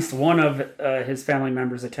least one of his family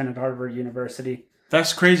members attended Harvard University.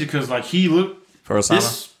 that's crazy because like he looked. For Osama?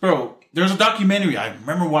 This bro, there's a documentary. I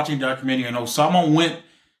remember watching a documentary, and Osama went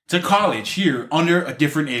to college here under a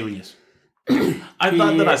different alias. I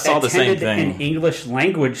thought that I saw the same attended an thing. English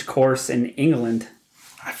language course in England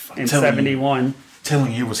I'm in telling you, '71.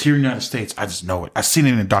 telling you, it was here in the United States. I just know it. I seen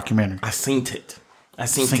it in a documentary. I seen it. I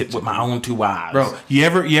seen it with my own two eyes. Bro, you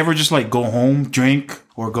ever just like go home, drink,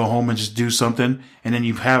 or go home and just do something, and then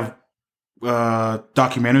you have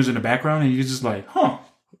documentaries in the background, and you're just like, huh.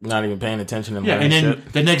 Not even paying attention to Yeah, my and then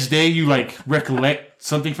shit. the next day you like recollect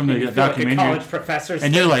something from the You feel like a documentary. college professor,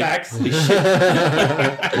 And you're like, facts.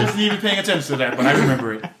 I wasn't even paying attention to that, but I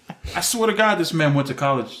remember it. I swear to God, this man went to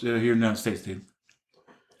college here in the United States, dude.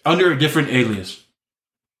 Under a different alias.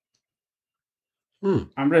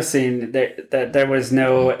 I'm just saying that there was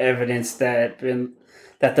no evidence that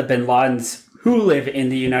the Bin Ladens who live in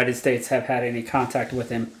the United States have had any contact with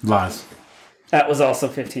him. Lies. That was also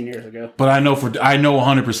 15 years ago. But I know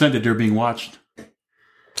 100% that they're being watched.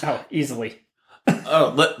 Oh, easily.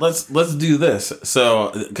 Oh, let's do this.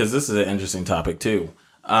 So, because this is an interesting topic too.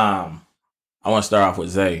 I want to start off with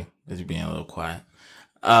Zay, because you're being a little quiet.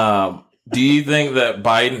 Do you think that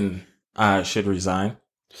Biden should resign?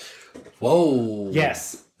 Whoa.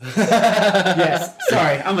 Yes. Yes.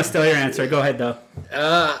 Sorry, I'm gonna steal your answer. Go ahead, though.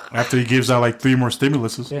 After he gives out like 3 more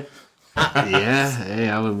stimuluses. Yeah. Yeah, hey,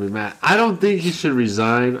 I wouldn't be mad. I don't think he should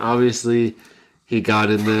resign. Obviously, he got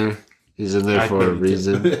in there. He's in there I for a really do.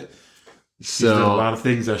 reason. He's done a So lot of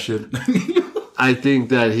things that should. I think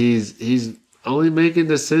that he's only making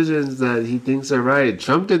decisions that he thinks are right.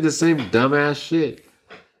 Trump did the same dumbass shit.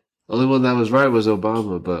 Only one that was right was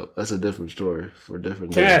Obama, but that's a different story for a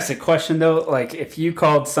different Can I day. ask a question though? Like, if you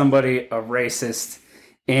called somebody a racist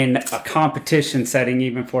in a competition setting,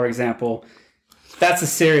 even for example, that's a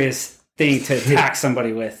serious thing to attack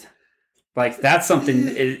somebody with. Like, that's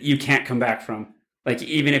something you can't come back from. Like,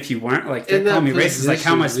 even if you weren't, like, they In call that me racist. Like,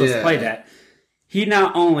 how am I supposed to position, play yeah. that? He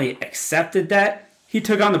not only accepted that, he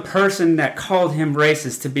took on the person that called him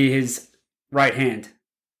racist to be his right hand.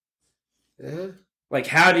 Yeah. Like,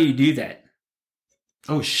 how do you do that?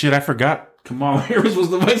 Oh shit, I forgot. Kamala Harris was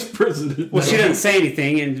the vice president. Well, she doesn't say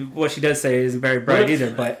anything, and what she does say isn't very bright What?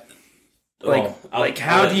 either. But like, Oh,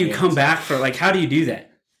 how do you come back for? Like, how do you do that?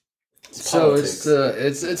 So it's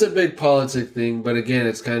a big politic thing, but again,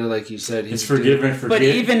 it's kind of like you said. It's forgive and forget. But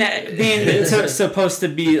even being supposed to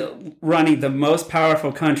be running the most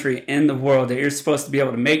powerful country in the world, that you're supposed to be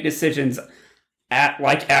able to make decisions at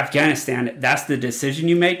like Afghanistan, that's the decision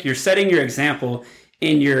you make. You're setting your example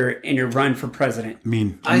in your run for president. I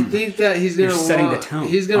mean, I think that he's gonna You're setting want, the tone.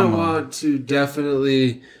 He's gonna want to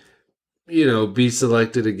definitely, be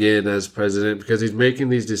selected again as president because he's making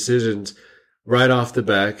these decisions right off the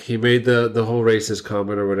back. He made the whole racist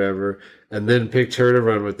comment or whatever, and then picked her to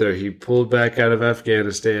run with her. He pulled back out of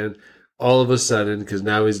Afghanistan all of a sudden because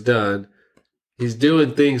now he's done. He's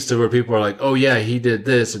doing things to where people are like, "Oh yeah, he did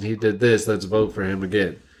this and he did this. Let's vote for him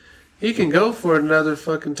again." He can go for another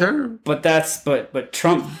fucking term. But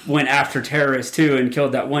Trump went after terrorists too and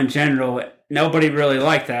killed that one general. Nobody really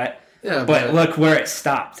liked that. Yeah, but look where it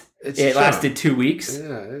stopped. It's It Trump. lasted 2 weeks.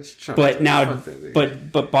 Yeah, it's Trump. But now, Fuck that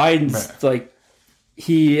nigga. but Biden's like,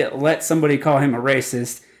 he let somebody call him a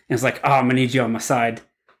racist, and it's like, oh, I'm gonna need you on my side,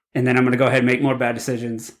 and then I'm gonna go ahead and make more bad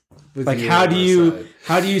decisions. With Like, you how on do my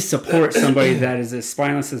you side. support somebody that is as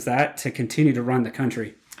spineless as that to continue to run the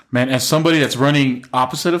country? Man, as somebody that's running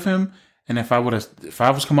opposite of him, and if I was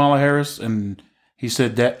Kamala Harris and he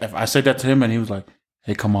said that, if I said that to him and he was like,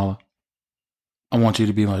 "Hey Kamala, I want you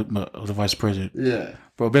to be the vice president," Yeah.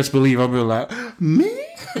 bro, best believe I'll be like, me?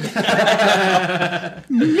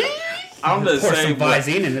 I'm the Pour same. some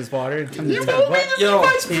Visine in his water. Yo,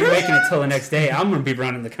 he ain't making it till the next day. I'm gonna be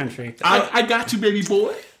running the country. I got you, baby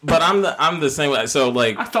boy. But I'm the same way. So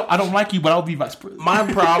like, I don't like you, but I'll be vice president.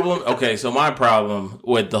 my problem. Okay, so my problem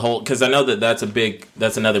with the whole, because I know that's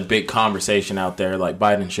another big conversation out there. Like,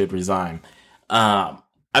 Biden should resign. I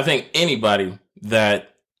think anybody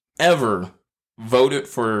that ever voted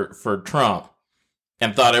for Trump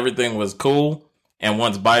and thought everything was cool and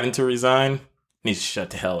wants Biden to resign needs to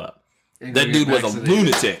shut the hell up. That dude was a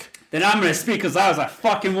lunatic. Then I'm gonna speak as loud as I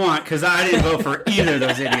fucking want because I didn't vote for either of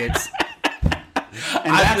those idiots.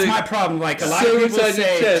 And that's my problem. Like, a lot of people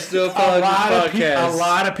say, a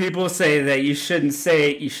lot of people say that you shouldn't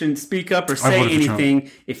speak up or say voted for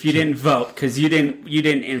anything if you didn't vote because you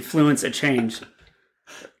didn't influence a change.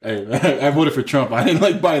 Hey, I voted for Trump. I didn't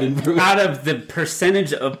like Biden, bro. Out of the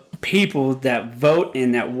percentage of people that vote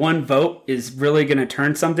and that one vote is really going to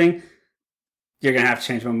turn something, you're going to have to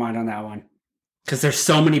change my mind on that one. Because there's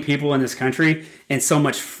so many people in this country and so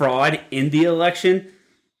much fraud in the election.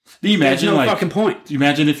 Do you imagine, There's no fucking point. Do you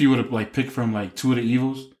imagine if you would have like picked from like two of the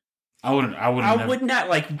evils? I wouldn't have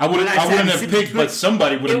picked, but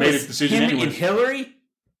somebody would have made a decision him anyway. and Hillary.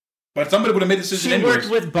 But somebody would have made a decision She anyway. worked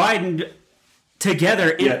with Biden together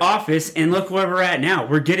in office, and look where we're at now.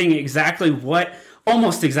 We're getting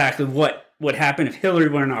almost exactly what would happen if Hillary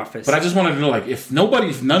were in office. But I just wanted to know, like, if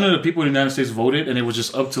none of the people in the United States voted, and it was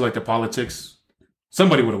just up to like the politics,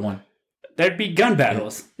 somebody would have won. There'd be gun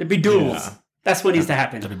battles. There'd be duels. Yeah. That's what needs to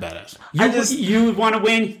happen. That'd be badass. You want to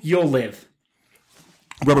win, you'll live.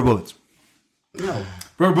 Rubber bullets. No.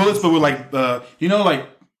 Rubber bullets, but with like, like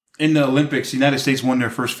in the Olympics, the United States won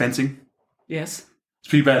their first fencing. Yes. It's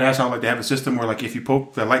pretty badass how like they have a system where like if you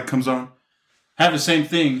poke, the light comes on. Have the same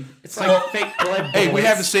thing. It's like fake blood. Hey, we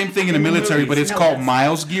have the same thing in the military, but it's called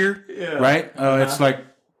Miles gear, right? It's like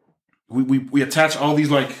we attach all these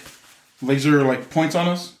like laser like points on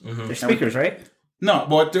us. They're speakers, right? No,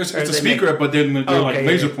 but it's a speaker, but then they're like okay,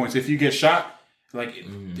 laser points. If you get shot, like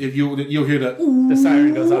if you'll hear the The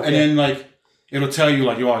siren goes off. and then like it'll tell you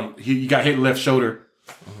like you got hit left shoulder.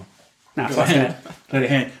 Nah, fuck that. Let it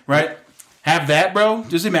hang, right? Have that, bro.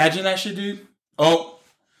 Just imagine that shit, dude. Oh,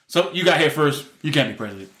 so you got hit first. You can't be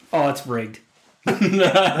president. Oh, it's rigged.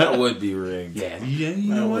 That would be rigged. Yeah, you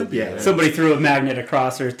know what? Yeah. Somebody threw a magnet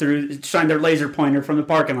across or shined their laser pointer from the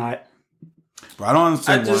parking lot. Bro, I don't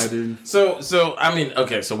understand why, dude. So I mean,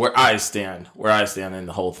 okay, so where I stand in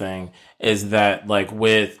the whole thing is that like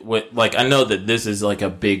with like I know that this is like a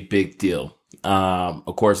big deal.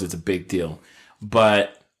 Of course it's a big deal.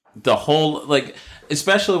 But the whole like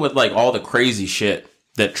especially with like all the crazy shit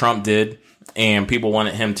that Trump did and people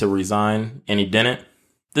wanted him to resign and he didn't.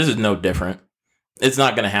 This is no different. It's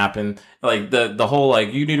not going to happen. Like the whole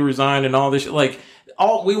like you need to resign and all this shit, like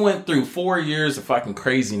we went through 4 years of fucking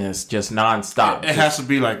craziness just nonstop. It has to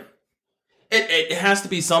be like it has to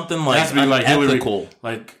be something like it has to be like Hillary, ethical,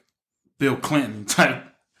 like Bill Clinton type.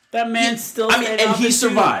 That man still. I mean, and he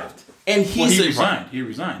survived. And He resigned. He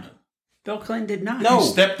resigned. Bill Clinton did not. No. He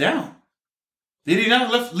stepped down. Did he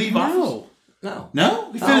not leave office?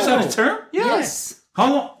 No. He finished out his term. Yes.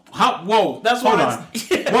 How long? Whoa. That's hold why on.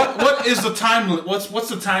 What is the time? What's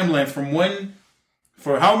the time length from when?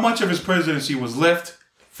 For how much of his presidency was left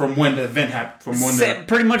from when the event happened? From when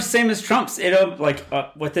Pretty much the same as Trump's.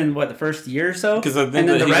 Within the first year or so, 'Cause I think and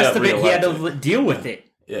then that the he rest got of it, he had to reelected. deal with it.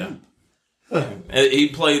 Yeah. He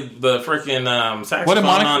played the freaking What saxophone did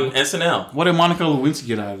Monica- on SNL. What did Monica Lewinsky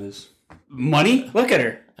get out of this? Money? Look at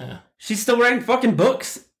her. Yeah. She's still writing fucking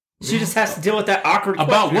books. She just has to deal with that awkward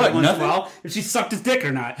About question what? every once in a Nothing? while, if she sucked his dick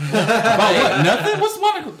or not. About what? Nothing. What's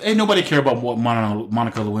Monica? Ain't nobody care about what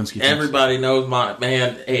Monica Lewinsky thinks. Everybody knows my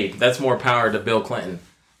man. Hey, that's more power to Bill Clinton.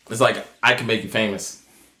 It's like I can make you famous.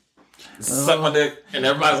 Suck my dick, and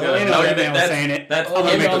everybody's gonna You know know you. that man was saying it. That's I'm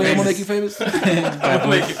gonna make you famous. I'm gonna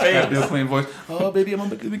make you Bill famous. Clinton voice. Oh, baby, I'm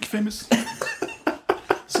gonna make you famous.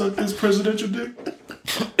 Suck this presidential dick.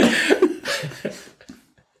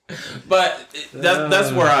 But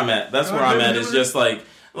that's where I'm at. That's where I'm at. It's just like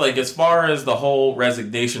as far as the whole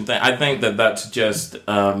resignation thing, I think that's just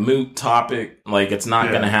a moot topic. Like it's not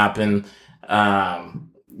going to happen.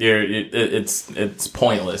 It's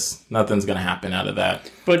pointless. Nothing's going to happen out of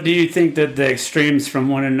that. But do you think that the extremes from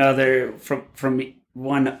one another, from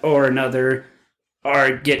one or another,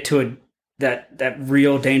 get to that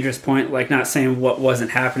real dangerous point? Like, not saying what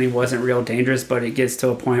wasn't happening wasn't real dangerous, but it gets to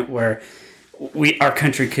a point where our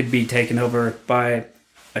country could be taken over by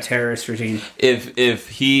a terrorist regime. If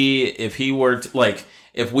he were to, like,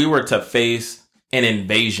 if we were to face an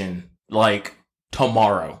invasion like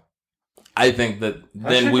tomorrow, I think that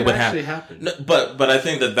then we would have. No, but I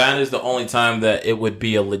think that is the only time that it would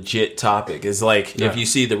be a legit topic. Is like if you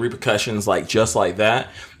see the repercussions like just like that.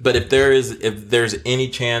 But if there's any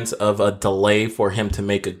chance of a delay for him to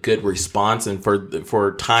make a good response and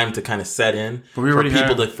for time to kind of set in for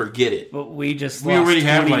people to forget it. But we already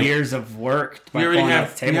have 20 years of work. We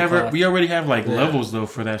already have like levels though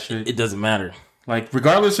for that shit. It doesn't matter. Like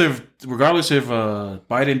regardless if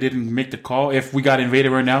Biden didn't make the call, if we got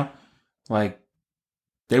invaded right now. Like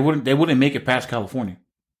they wouldn't make it past California.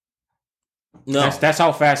 No, that's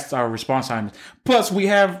how fast our response time is. Plus, we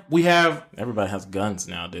have everybody has guns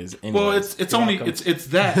nowadays. Anyway. Well, it's that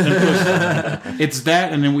it's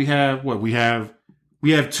that, and then we have what we have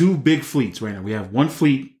two big fleets right now. We have one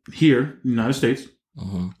fleet here in the United States,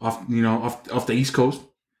 off the East Coast,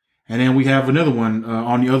 and then we have another one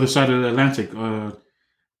on the other side of the Atlantic,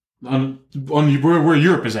 on where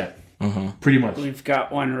Europe is at. Pretty much. We've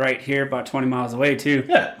got one right here about 20 miles away, too.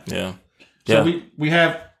 Yeah. So we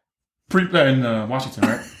have in Washington,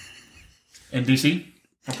 right? In D.C.?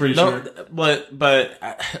 I'm pretty sure. But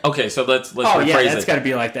okay, so let's rephrase it. That's got to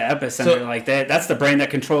be like the epicenter, like that. That's the brain that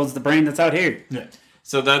controls the brain that's out here. Yeah.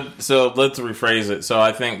 So let's rephrase it. So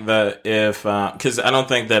I think that if because I don't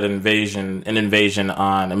think that an invasion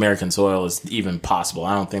on American soil is even possible.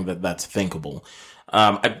 I don't think that that's thinkable.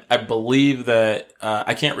 I believe that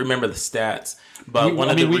I can't remember the stats, but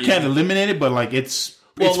we can't eliminate it, but like it's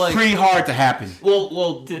pretty hard to happen.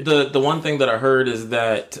 Well, the one thing that I heard is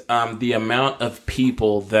that the amount of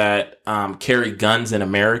people that carry guns in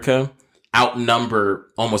America outnumber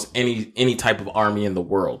almost any type of army in the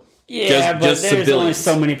world. Yeah, but there's civilians. Only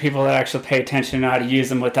so many people that actually pay attention to how to use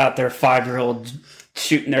them without their 5-year-old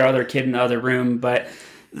shooting their other kid in the other room, but.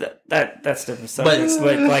 That's different subjects,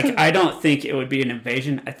 but like I don't think it would be an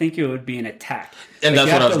invasion. I think it would be an attack. And that's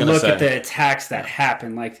what I was going to say. You have to look at the attacks that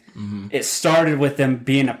happened. Like it started with them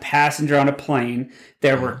being a passenger on a plane.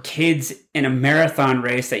 There were kids in a marathon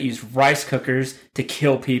race that used rice cookers to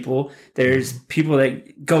kill people. There's people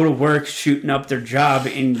that go to work shooting up their job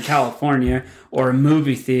in California or a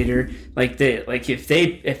movie theater. If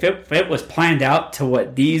it was planned out to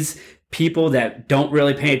what these people that don't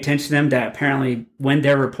really pay attention to them, that apparently when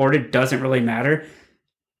they're reported doesn't really matter,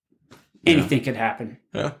 anything could happen.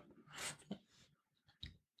 Yeah.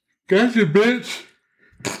 Gotcha, bitch.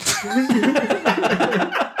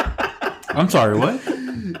 I'm sorry, what?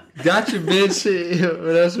 Gotcha, bitch.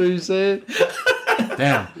 That's what you said?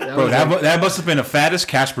 Damn. Bro, that must have been the fattest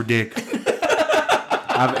Casper dick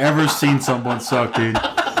I've ever seen someone suck, dude.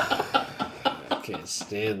 I can't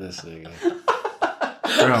stand this nigga.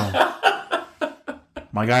 Bro.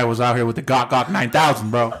 My guy was out here with the Gok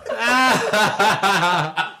 9000, bro.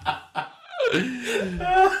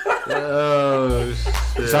 Oh, shit.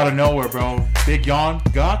 It's out of nowhere, bro. Big yawn.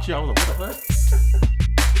 Gotcha. I was like, what the fuck?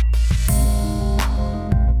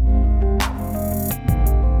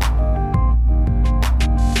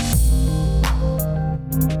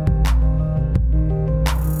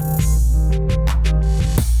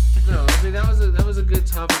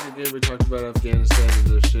 We talked about Afghanistan and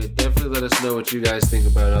those shit. Definitely let us know what you guys think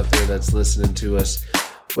about out there that's listening to us.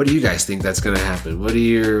 What do you guys think that's going to happen? What are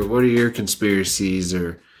your conspiracies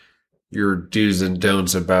or your do's and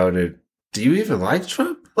don'ts about it? Do you even like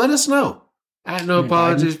Trump? Let us know. At No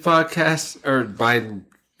Apologies Podcast or Biden.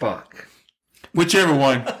 Fuck. Whichever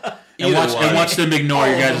one. And watch them ignore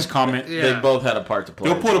your guys' comment. Yeah. They both had a part to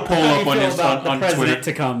play. They'll put a poll up on Twitter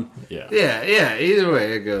to come. Yeah. Either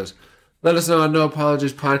way it goes. Let us know on No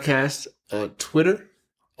Apologies Podcast on Twitter.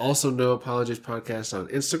 Also, No Apologies Podcast on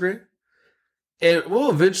Instagram. And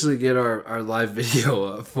we'll eventually get our live video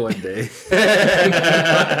up one day.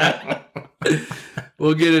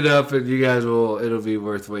 We'll get it up and you guys it'll be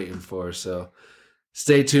worth waiting for. So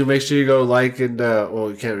stay tuned. Make sure you go like and,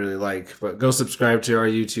 you can't really like, but go subscribe to our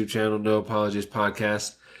YouTube channel, No Apologies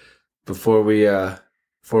Podcast. Before we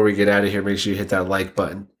get out of here, make sure you hit that like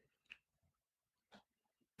button.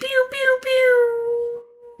 Pew, pew,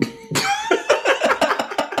 pew.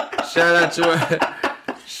 Shout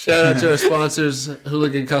Shout out to our sponsors,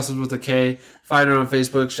 Hooligan Customs with a K. Find her on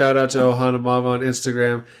Facebook. Shout out to Ohana Mama on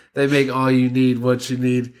Instagram. They make all you need, what you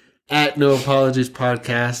need, at No Apologies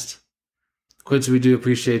Podcast. Quincy, we do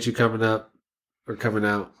appreciate you coming up or coming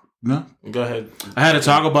out. No, Go ahead. I had to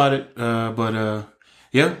talk about it, but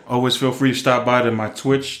yeah, always feel free to stop by to my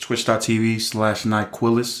Twitch,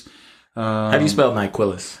 twitch.tv/NyQuillis. How do you spell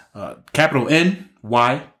Nyquillis? Capital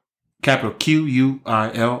N-Y, capital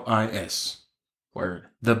Q-U-I-L-I-S. Word.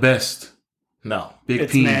 The best. No. Big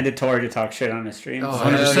It's P. mandatory to talk shit on the stream. Oh,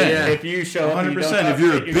 100%. yeah. If you show up, and you don't 100%. talk If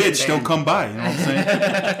you're a shit, getting bitch, don't banned. come by. You know what I'm saying?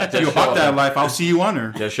 If you're show about that up. life, I'll see you on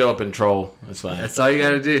her. Just show up and troll. That's fine. That's all you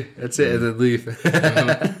got to do. That's it, and then leave.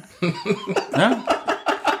 Yeah?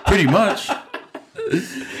 Pretty much.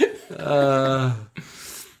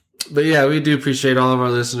 But yeah, we do appreciate all of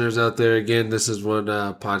our listeners out there. Again, this is one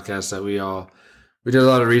podcast that we did a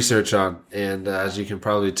lot of research on, and as you can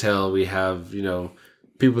probably tell, we have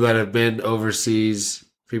people that have been overseas,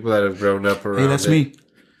 people that have grown up around. Hey, that's it. me.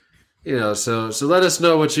 So let us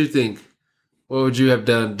know what you think. What would you have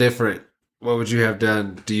done different? What would you have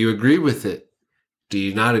done? Do you agree with it? Do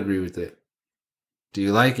you not agree with it? Do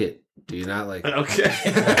you like it? Do you not like it? Okay.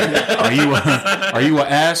 Are you an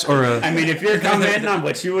ass or a... I mean, if you're commenting on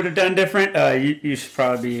what you would have done different, you should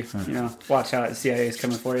probably be, watch out. The CIA is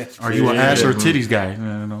coming for you. Are you an ass or a titties guy? I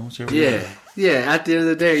don't know. Whichever. Yeah. At the end of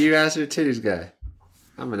the day, you're ass or titties guy.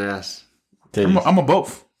 I'm an ass. I'm a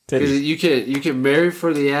both. 'Cause Titties. you can marry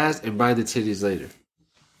for the ass and buy the titties later.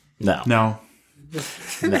 No. No.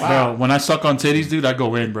 Bro, when I suck on titties, dude, I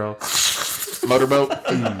go in, bro. Motorboat.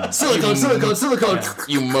 Silicone.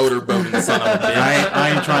 You motorboating son of a bitch. I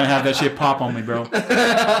ain't trying to have that shit pop on me, bro.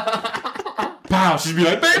 Pow! She'd be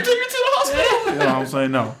like, babe, take me to the hospital. You know what I'm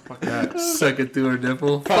saying? No. Fuck that. Suck it through her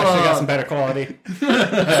nipple. Probably should got some better quality.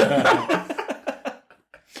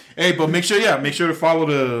 Hey, but make sure to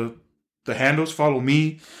follow the handles, follow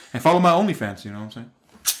me, and follow my OnlyFans, you know what I'm saying?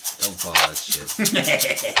 Don't follow that shit.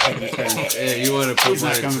 Yeah, you want to put He's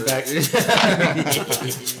not coming back.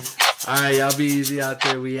 All right, y'all be easy out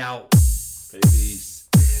there. We out. Peace.